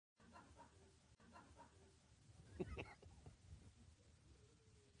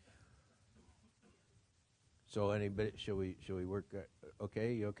So anybody, shall we work,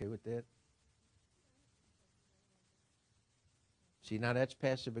 okay, you okay with that? See, now that's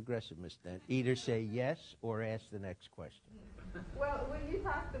passive aggressive, Miss Dent. Either say yes or ask the next question. Well, when you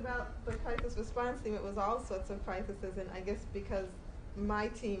talked about the crisis response team, it was all sorts of crises, and I guess because my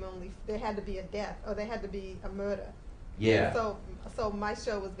team there had to be a death or there had to be a murder. Yeah. So my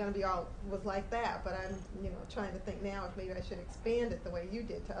show was going to be was like that, but I'm trying to think now if maybe I should expand it the way you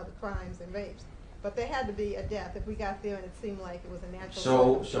did to other crimes and rapes. But there had to be a death if we got there and it seemed like it was a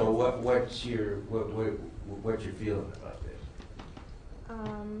natural. So what's your feeling about this?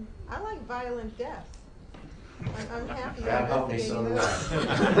 I like violent deaths. I'm happy. God help me, so do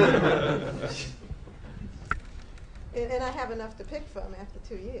and I have enough to pick from after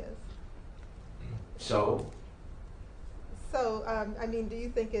 2 years. So, I mean, do you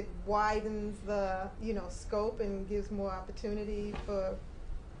think it widens the, scope and gives more opportunity for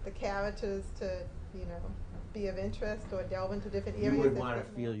the characters to, be of interest or delve into different areas? You would want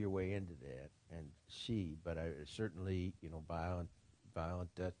to feel your way into that and see, but I certainly,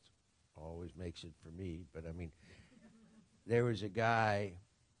 violent death always makes it for me. But I mean, there was a guy.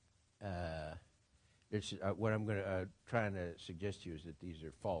 What I'm going to trying to suggest to you is that these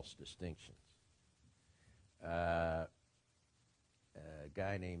are false distinctions. A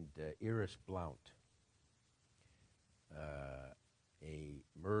guy named Iris Blount, a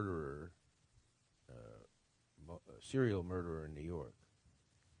murderer, a serial murderer in New York.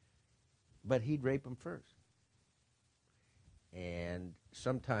 But he'd rape him first. And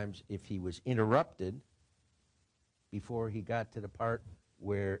sometimes if he was interrupted before he got to the part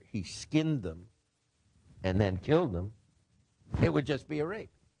where he skinned them and then killed them, it would just be a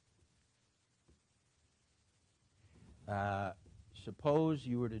rape. Suppose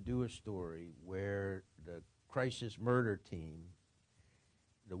you were to do a story where the crisis murder team,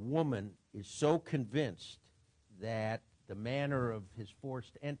 the woman is so convinced that the manner of his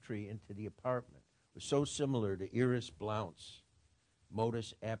forced entry into the apartment was so similar to Iris Blount's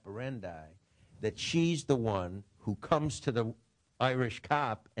modus operandi that she's the one who comes to the Irish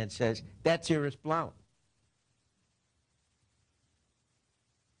cop and says, "That's Iris Blount."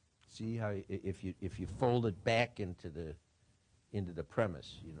 See how if you fold it back into the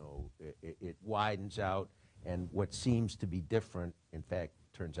premise, it widens out, and what seems to be different, in fact,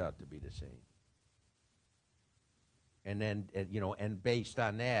 turns out to be the same. And then, and based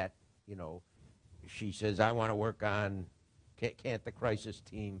on that, she says, "I want to work on, can't the crisis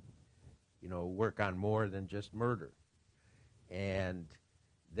team, work on more than just murder?" And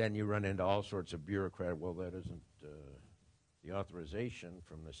then you run into all sorts of bureaucrat. Well, that isn't the authorization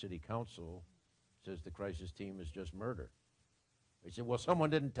from the city council says the crisis team is just murder. They said, well, someone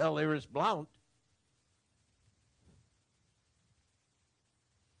didn't tell Iris Blount.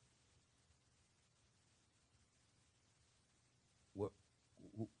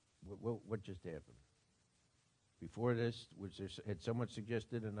 What just happened? Before this, had someone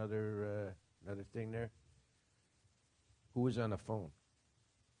suggested another thing there? Who was on the phone?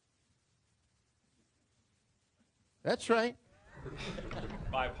 That's right.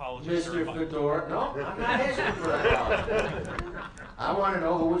 My apologies. Mr. Fedora. No, I'm not asking for an apology. I want to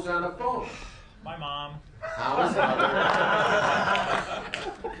know who was on the phone. My mom. How was that?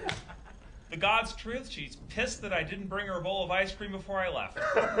 The God's truth, she's pissed that I didn't bring her a bowl of ice cream before I left.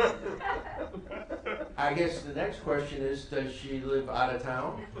 I guess the next question is, does she live out of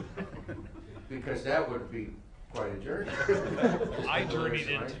town? Because that would be quite a journey. I journeyed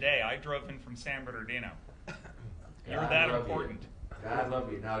in today. I drove in from San Bernardino. You're that important. God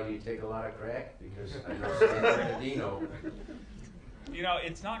love you. Now, do you take a lot of crack? Because I know San Bernardino.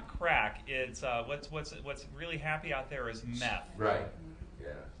 It's not crack. It's what's really happy out there is meth. Right. Yeah.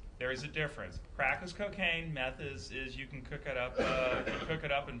 There is a difference. Crack is cocaine. Meth is you can cook it up.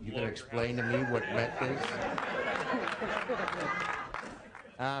 And you blow can explain to me what meth is.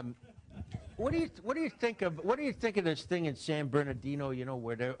 What do you think of this thing in San Bernardino?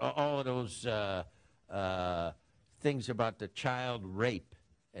 Where there are all of those things about the child rape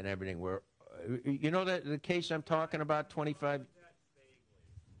and everything. Where the case I'm talking about, 25.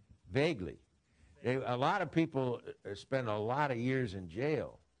 Vaguely. A lot of people spend a lot of years in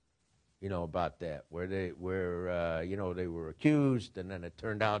jail. About that, where they were accused, and then it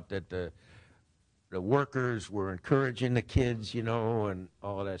turned out that the workers were encouraging the kids, and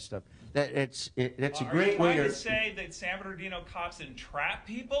all that stuff. That's a great way to say that San Bernardino cops entrap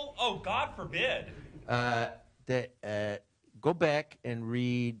people. Oh, God forbid. Go back and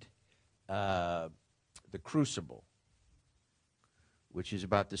read The Crucible, which is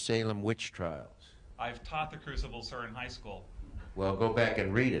about the Salem witch trials. I've taught The Crucible, sir, in high school. Well, go back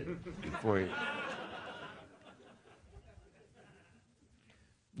and read it before you.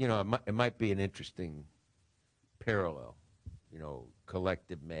 you know, it might be an interesting parallel, you know,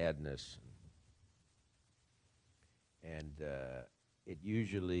 collective madness. And it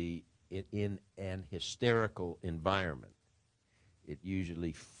usually, in an hysterical environment, it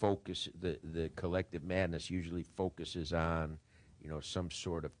usually the collective madness usually focuses on, you know, some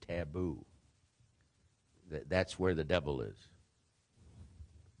sort of taboo. That's where the devil is.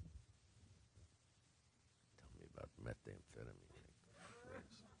 Tell me about methamphetamine.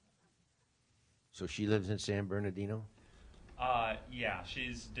 So she lives in San Bernardino? Yeah,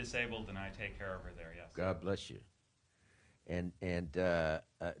 she's disabled, and I take care of her there. Yes. God bless you. And does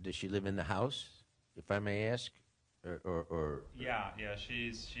she live in the house, if I may ask? Or Yeah,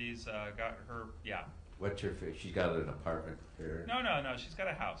 she's got her. Yeah. what's her face? She's got an apartment there. No. She's got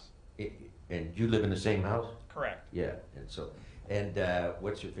a house. And you live in the same house? Correct. Yeah. And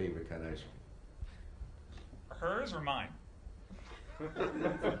what's your favorite kind of ice cream? Hers or mine?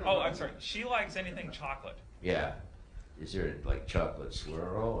 Oh, I'm sorry. She likes anything chocolate. Yeah. Is there like chocolate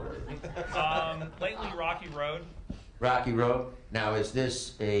swirl or Lately, Rocky Road. Rocky Road? Now, is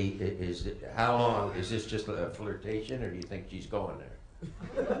this how long is this just a flirtation, or do you think she's going there?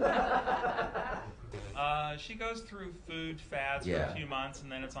 She goes through food fads for Yeah. a few months,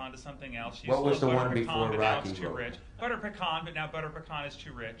 and then it's on to something else. She What was used to the love one butter before pecan, but now Rocky it's too Road? rich. Butter pecan, but now butter pecan is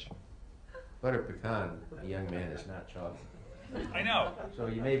too rich. Butter pecan, a young man, is not chocolate. I know. So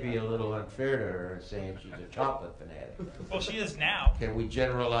you may be a little unfair to her in saying she's a chocolate fanatic. Well, she is now. Can we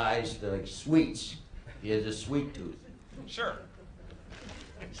generalize the sweets? She has a sweet tooth. Sure.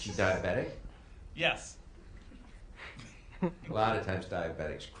 Is she diabetic? Yes. A lot of times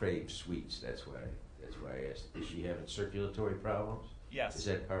diabetics crave sweets. That's why I asked. Is she having circulatory problems? Yes. Is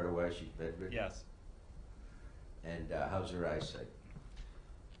that part of why she's bedridden? Yes. And how's her eyesight?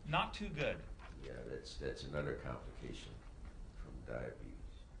 Not too good. Yeah, that's another complication from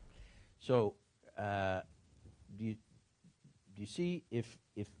diabetes. So, do you see if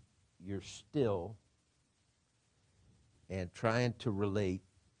you're still and trying to relate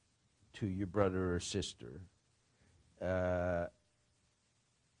to your brother or sister,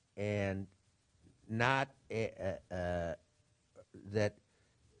 and not that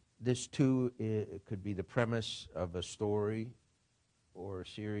this too could be the premise of a story or a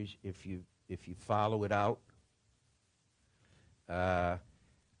series if you follow it out,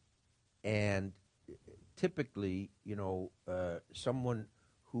 and typically, you know, someone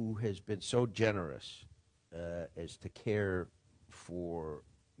who has been so generous as to care for,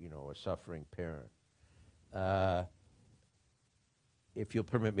 you know, a suffering parent. If you'll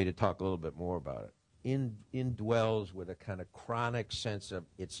permit me to talk a little bit more about it, indwells with a kind of chronic sense of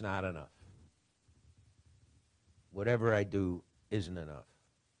it's not enough. Whatever I do isn't enough.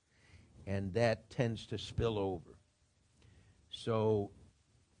 And that tends to spill over. So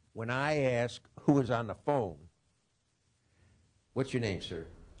when I ask who is on the phone, what's your name, sir?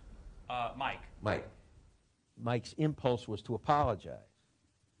 Mike. Mike. Mike's impulse was to apologize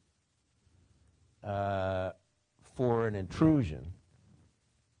for an intrusion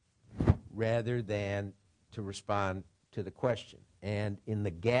rather than to respond to the question. And in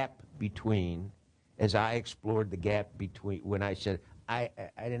the gap between, as I explored the gap between, when I said, I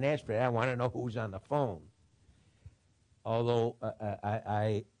didn't ask for that, I want to know who's on the phone. Although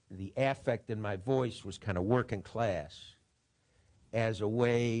the affect in my voice was kind of working class as a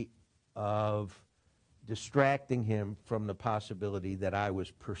way of distracting him from the possibility that I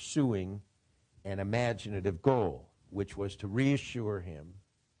was pursuing an imaginative goal, which was to reassure him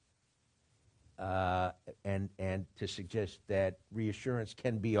and to suggest that reassurance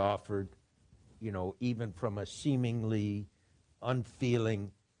can be offered, you know, even from a seemingly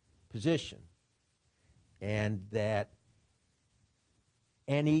unfeeling position, and that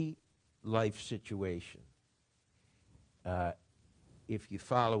any life situation, if you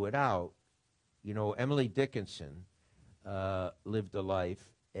follow it out, you know, Emily Dickinson lived a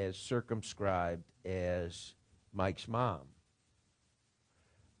life as circumscribed as Mike's mom.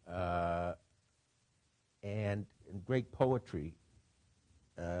 And in great poetry,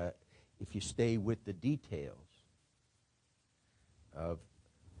 if you stay with the details of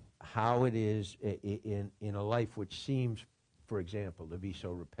how it is in a life which seems, for example, to be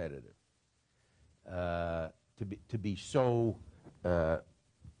so repetitive, to be so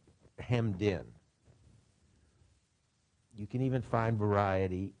hemmed in. You can even find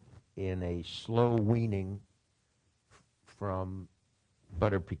variety in a slow weaning from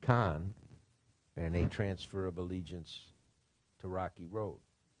butter pecan and a transfer of allegiance to Rocky Road.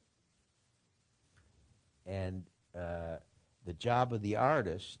 And the job of the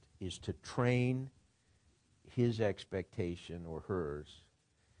artist is to train his expectation or hers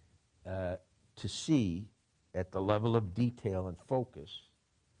to see at the level of detail and focus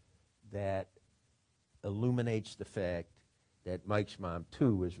that illuminates the fact that Mike's mom,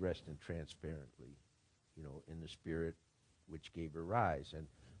 too, is resting transparently, in the spirit which gave her rise. And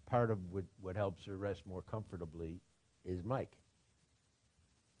part of what helps her rest more comfortably is Mike.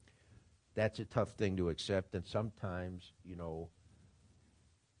 That's a tough thing to accept, and sometimes,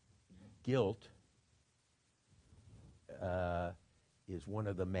 guilt is one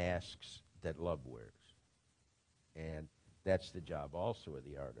of the masks that love wears. And that's the job also of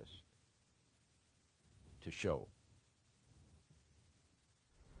the artist, to show.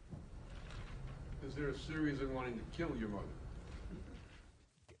 Is there a series in wanting to kill your mother?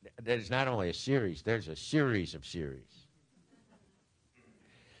 There's not only a series, there's a series of series.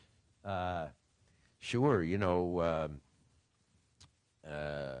 Sure,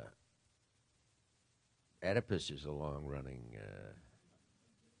 Oedipus is a long-running,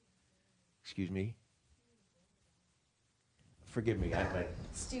 excuse me? Forgive me,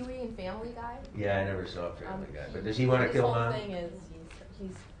 Stewie and Family Guy. Yeah, I never saw Family Guy, but does he want to kill Mom? His whole thing is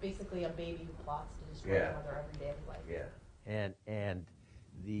he's basically a baby who plots to destroy his mother every day of his life. Yeah, and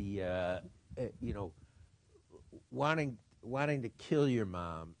the wanting to kill your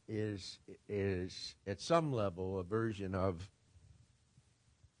mom is at some level a version of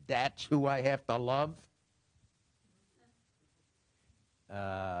that's who I have to love.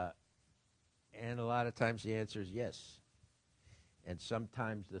 And a lot of times the answer is yes. And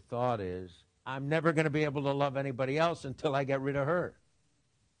sometimes the thought is, I'm never going to be able to love anybody else until I get rid of her.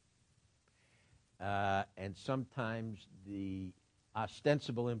 And sometimes the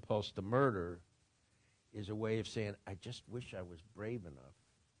ostensible impulse to murder is a way of saying, I just wish I was brave enough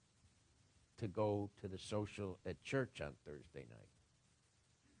to go to the social at church on Thursday night.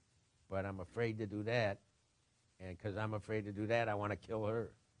 But I'm afraid to do that. And because I'm afraid to do that, I want to kill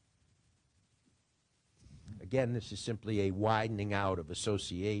her. Again, this is simply a widening out of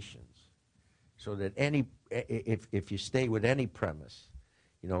associations, so that if you stay with any premise,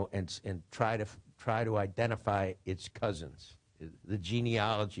 and try to identify its cousins, the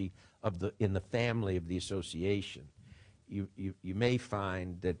genealogy in the family of the association, you may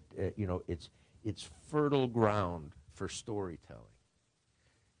find that it's fertile ground for storytelling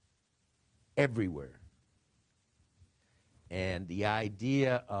everywhere. And the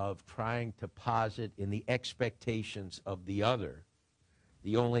idea of trying to posit in the expectations of the other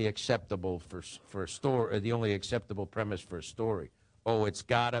the only acceptable for a story, or the only acceptable premise for a story. Oh, it's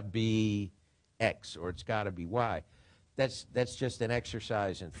got to be X or it's got to be Y. That's just an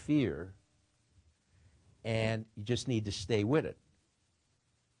exercise in fear, and you just need to stay with it.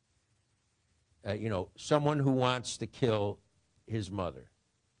 Someone who wants to kill his mother.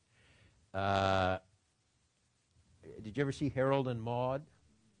 Did you ever see Harold and Maude?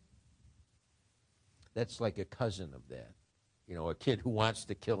 That's like a cousin of that. A kid who wants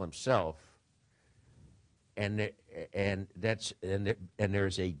to kill himself, and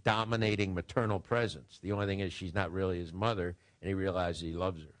there's a dominating maternal presence. The only thing is she's not really his mother, and he realizes he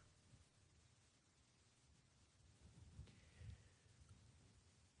loves her.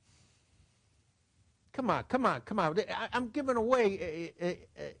 Come on. I'm giving away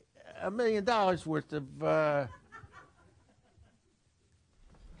 $1 million worth of...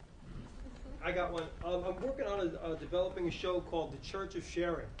 I got one. I'm working on developing a show called The Church of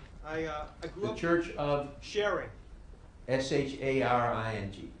Sharing. I grew up... The Church of... Sharing.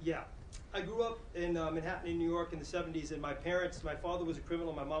 S-H-A-R-I-N-G. Yeah. I grew up in Manhattan, in New York in the 70s, and my father was a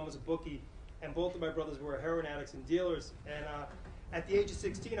criminal, my mom was a bookie, and both of my brothers were heroin addicts and dealers. And at the age of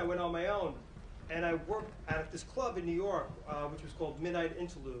 16, I went on my own, and I worked at this club in New York, which was called Midnight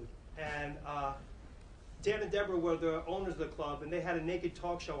Interlude. And Dan and Deborah were the owners of the club, and they had a naked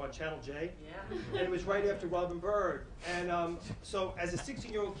talk show on Channel J. Yeah. And it was right after Robin Bird. And so as a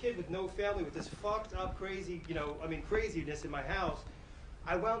 16-year-old kid with no family, with this fucked up, crazy, craziness in my house,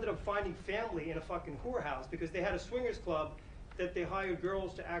 I wound up finding family in a fucking whorehouse because they had a swingers club that they hired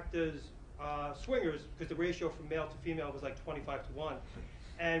girls to act as swingers because the ratio from male to female was like 25-1.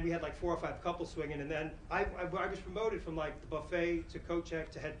 And we had like 4 or 5 couples swinging, and then I was promoted from like the buffet to co-check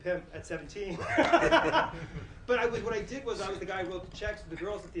to head pimp at 17. But what I did was I was the guy who wrote the checks to the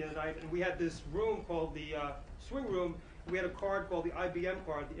girls at the end of the night, and we had this room called the swing room. We had a card called the IBM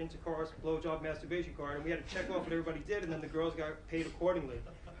card, the intercourse blowjob masturbation card, and we had to check off what everybody did, and then the girls got paid accordingly.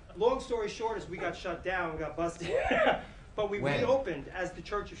 Long story short is we got shut down, we got busted. But we reopened as the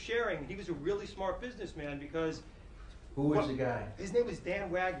Church of Sharing, and he was a really smart businessman because... Who was the guy? His name was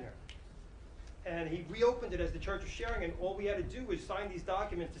Dan Wagner. And he reopened it as the Church of Sharing, and all we had to do was sign these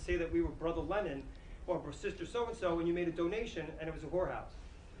documents to say that we were Brother Lennon or Sister so-and-so, and you made a donation, and it was a whorehouse.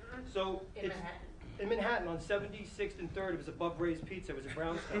 So In it's Manhattan. in Manhattan on 76th and 3rd. It was above Ray's Pizza. It was a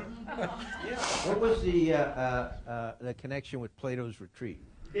brownstone. Yeah. What was the connection with Plato's Retreat?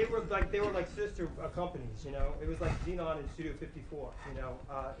 They were like sister companies, you know. It was like Xenon and Studio 54, you know.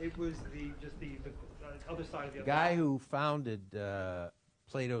 It was the other side of the The other. guy who founded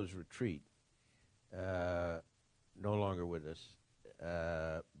Plato's Retreat, no longer with us,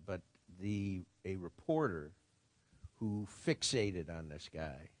 but a reporter who fixated on this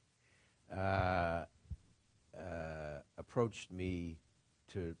guy approached me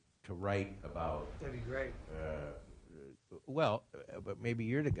to write about. That'd be great. But maybe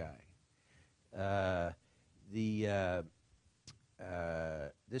you're the guy.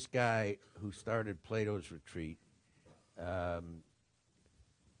 This guy who started Plato's Retreat had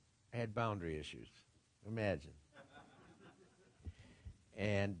boundary issues. Imagine.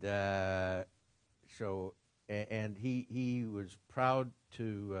 And and he was proud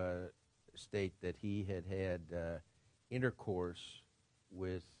to state that he had intercourse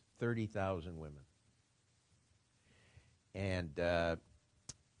with 30,000 women. And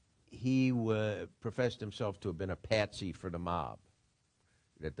he professed himself to have been a patsy for the mob,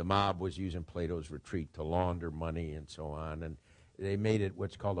 that the mob was using Plato's Retreat to launder money and so on. And they made it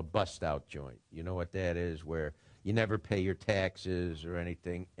what's called a bust-out joint. You know what that is, where you never pay your taxes or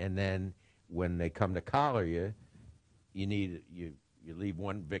anything, and then when they come to collar you, you leave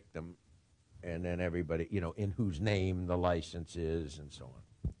one victim, and then everybody, you know, in whose name the license is and so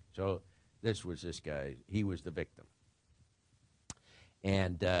on. So this was this guy. He was the victim.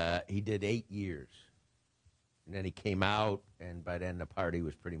 And he did 8 years. And then he came out, and by then the party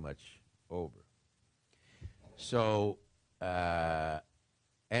was pretty much over. So, and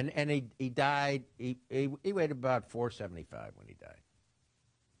he died, he weighed about 475 when he died.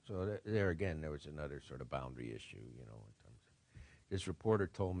 So there again, there was another sort of boundary issue, you know. In terms of, this reporter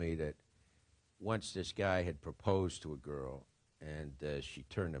told me that once this guy had proposed to a girl, and she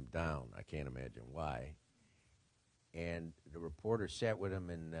turned him down. I can't imagine why. And the reporter sat with him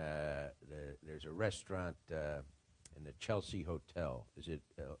in there's a restaurant in the Chelsea Hotel. Is it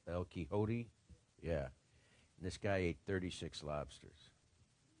El Quixote? Yeah. And this guy ate 36 lobsters.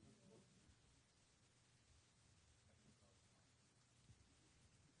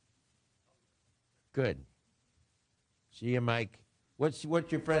 Good. See you, Mike. What's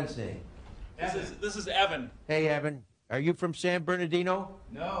your friend's name? This is Evan. Hey, Evan. Are you from San Bernardino?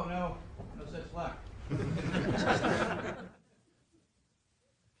 No such luck.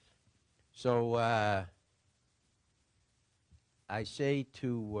 So I say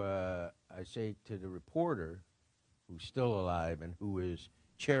to the reporter, who's still alive and who is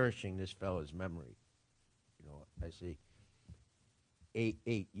cherishing this fellow's memory, you know, I say,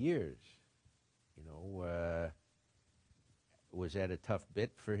 8 years, you know, was that a tough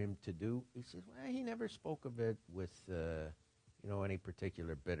bit for him to do? He says, well, he never spoke of it with, you know, any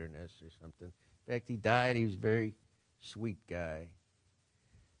particular bitterness or something. In fact, he died. He was a very sweet guy.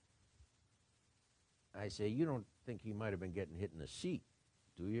 I say, you don't think he might have been getting hit in the seat,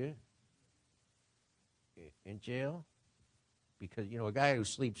 do you? In jail? Because, you know, a guy who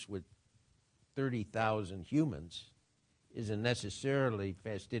sleeps with 30,000 humans isn't necessarily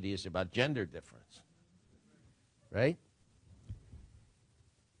fastidious about gender difference, right?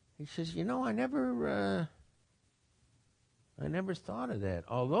 He says, you know, I never thought of that.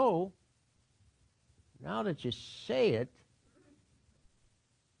 Although, now that you say it,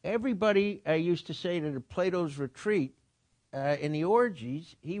 everybody used to say that at Plato's Retreat, in the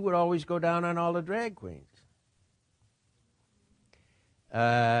orgies, he would always go down on all the drag queens.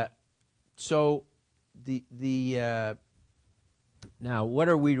 So, now, what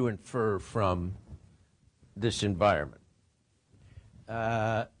are we to infer from this environment?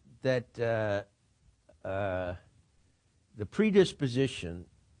 That the predisposition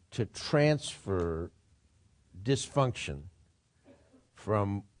to transfer dysfunction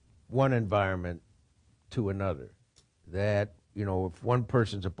from one environment to another. That, you know, if one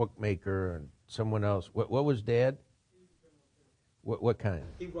person's a bookmaker and someone else, what was Dad? What kind?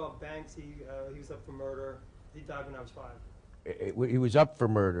 He robbed banks. He was up for murder. He died when I was 5. He was up for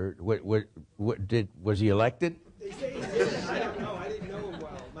murder. Was he elected? They say he did. I don't know. I didn't know him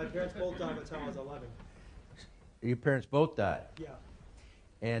well. My parents both died by the time I was 11. Your parents both died. Yeah.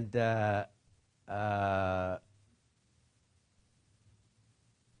 And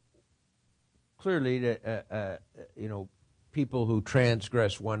clearly, you know, people who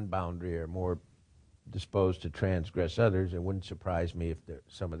transgress one boundary are more disposed to transgress others. It wouldn't surprise me if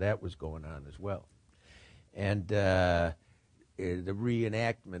some of that was going on as well. And the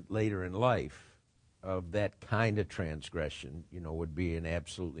reenactment later in life of that kind of transgression, would be an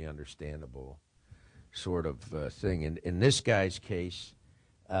absolutely understandable sort of thing. In this guy's case,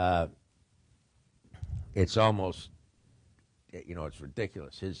 it's almost, it's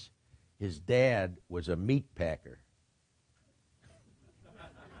ridiculous. His dad was a meat packer.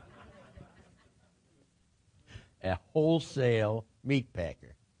 A wholesale meat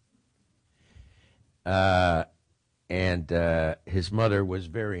packer. And his mother was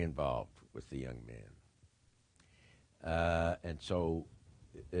very involved with the young man. And so,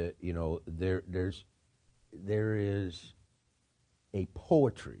 there is a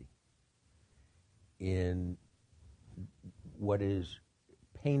poetry in what is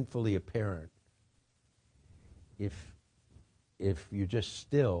painfully apparent if you're just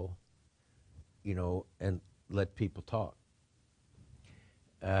still, and let people talk.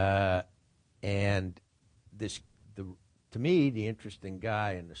 And to me, the interesting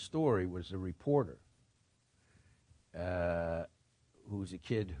guy in the story was the reporter, who's a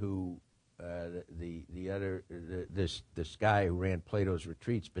kid who this guy who ran Plato's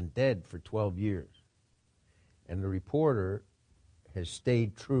Retreat's been dead for 12 years, and the reporter has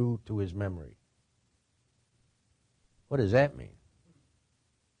stayed true to his memory. What does that mean?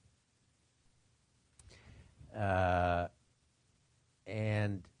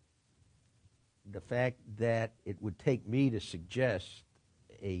 And the fact that it would take me to suggest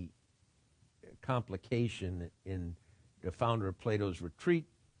a complication in the founder of Plato's Retreat,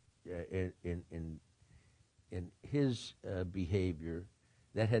 in his behavior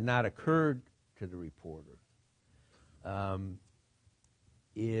that had not occurred to the reporter,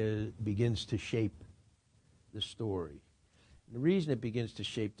 begins to shape the story. And the reason it begins to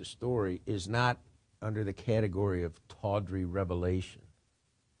shape the story is not under the category of tawdry revelation,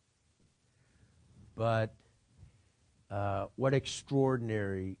 but what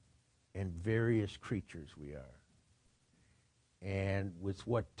extraordinary and various creatures we are, and with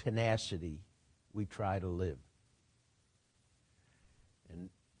what tenacity we try to live. And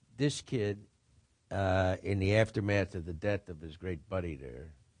this kid, in the aftermath of the death of his great buddy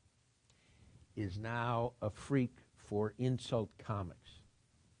there, is now a freak for insult comics.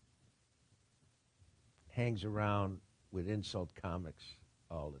 Hangs around with insult comics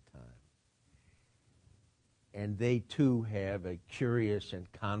all the time. And they, too, have a curious and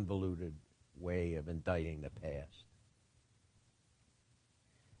convoluted way of indicting the past.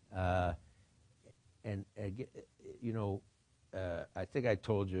 I think I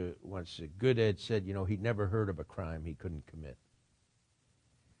told you once, Gooded said, he'd never heard of a crime he couldn't commit.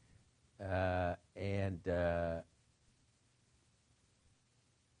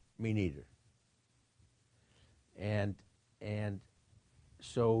 Me neither. And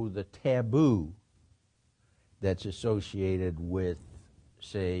so the taboo that's associated with,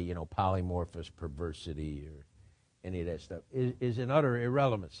 say, polymorphous perversity or any of that stuff is an utter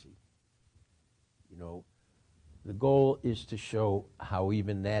irrelevancy. The goal is to show how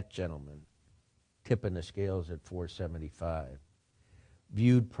even that gentleman, tipping the scales at 475,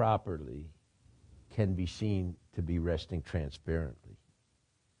 viewed properly, can be seen to be resting transparently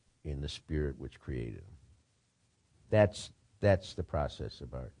in the spirit which created him. That's the process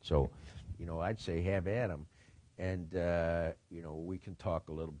of art. So, I'd say have at 'em, and we can talk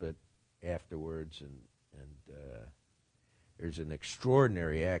a little bit afterwards. And there's an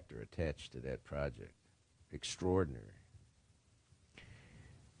extraordinary actor attached to that project, extraordinary.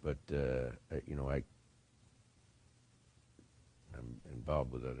 But I'm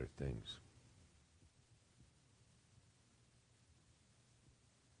involved with other things.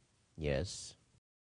 Yes.